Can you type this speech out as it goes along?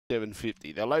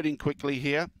750. They're loading quickly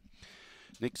here.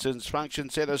 Nixon's function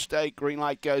centre stake. Green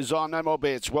light goes on. No more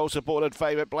bets. Well supported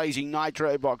favourite. Blazing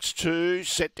Nitro. Box 2.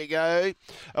 Set to go.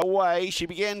 Away. She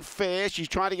began fair. She's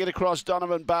trying to get across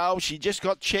Donovan Bale. She just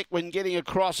got checked when getting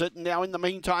across it. And now in the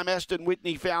meantime, Aston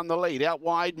Whitney found the lead. Out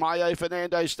wide, Mayo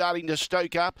Fernando starting to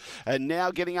stoke up. And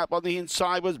now getting up on the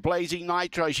inside was Blazing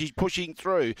Nitro. She's pushing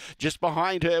through. Just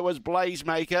behind her was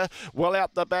Blazemaker. Well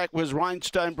out the back was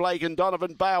Rhinestone Blake and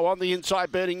Donovan Bale. On the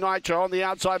inside, Burning Nitro. On the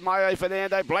outside, Mayo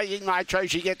Fernando. Blazing Nitro.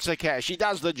 She gets the cash. She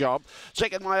does the job.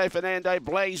 Second, Mayo Fernando,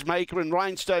 Blazemaker, and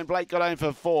Rhinestone Blake got home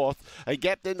for fourth. A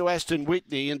gap into Aston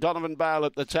Whitney and Donovan Bale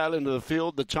at the tail end of the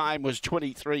field. The time was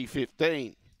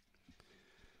 23:15.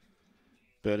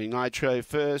 Burning Nitro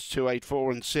first,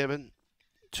 284 and 7.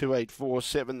 284,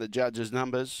 7, the judges'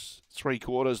 numbers.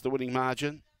 3/4 the winning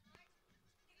margin.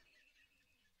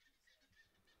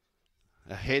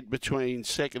 Ahead between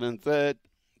second and third.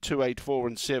 284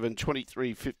 and 7.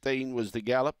 23:15 was the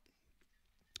gallop.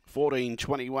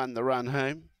 14:21 the run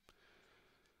home.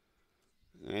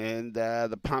 And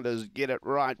the punters get it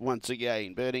right once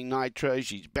again. Burning Nitro,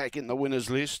 she's back in the winners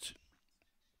list.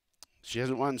 She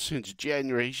hasn't won since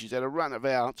January. She's had a run of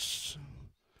outs.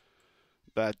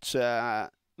 But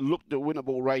looked a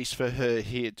winnable race for her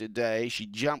here today. She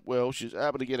jumped well. She was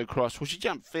able to get across. Well, she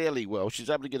jumped fairly well. She was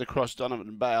able to get across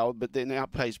Donovan Bale, but then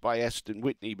outpaced by Aston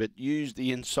Whitney, but used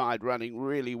the inside running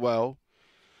really well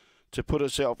to put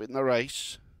herself in the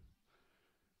race.